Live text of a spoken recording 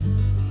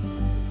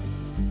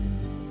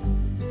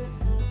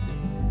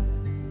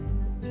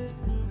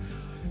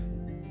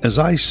As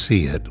I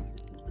see it,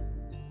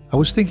 I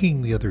was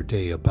thinking the other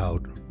day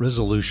about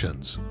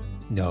resolutions.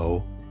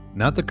 No,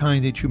 not the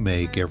kind that you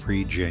make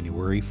every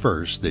January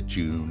 1st that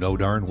you know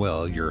darn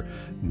well you're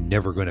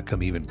never going to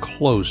come even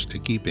close to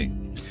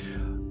keeping.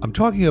 I'm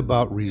talking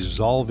about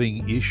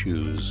resolving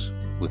issues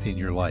within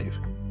your life.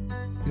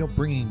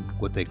 Bringing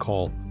what they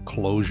call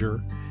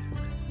closure.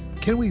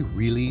 Can we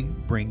really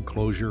bring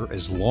closure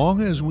as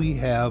long as we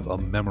have a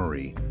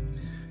memory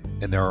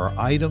and there are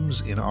items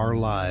in our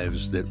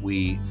lives that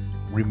we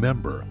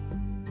remember?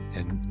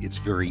 And it's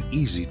very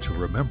easy to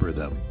remember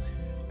them.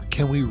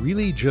 Can we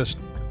really just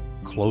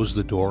close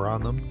the door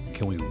on them?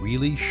 Can we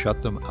really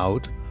shut them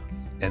out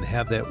and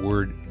have that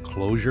word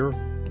closure?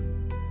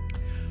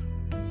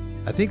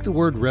 I think the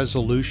word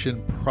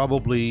resolution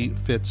probably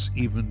fits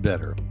even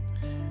better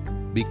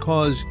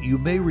because you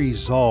may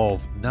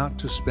resolve not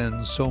to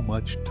spend so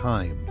much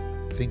time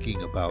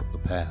thinking about the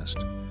past,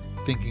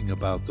 thinking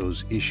about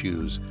those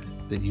issues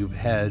that you've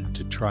had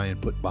to try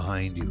and put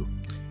behind you,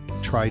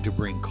 try to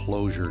bring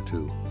closure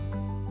to.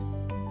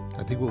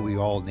 I think what we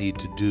all need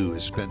to do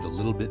is spend a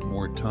little bit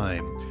more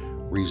time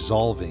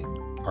resolving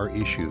our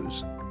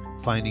issues,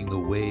 finding the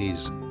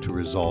ways to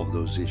resolve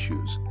those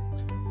issues,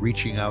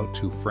 reaching out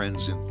to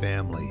friends and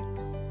family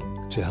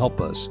to help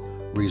us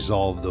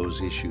resolve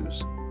those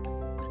issues.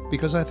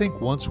 Because I think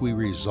once we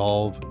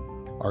resolve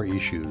our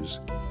issues,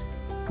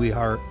 we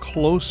are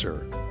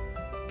closer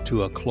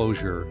to a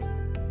closure,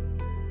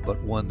 but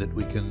one that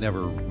we can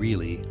never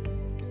really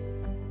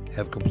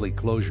have complete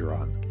closure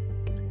on.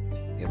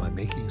 Am I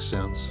making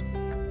sense?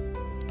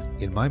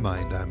 In my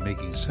mind, I'm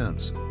making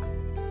sense,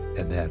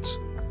 and that's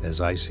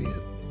as I see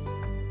it.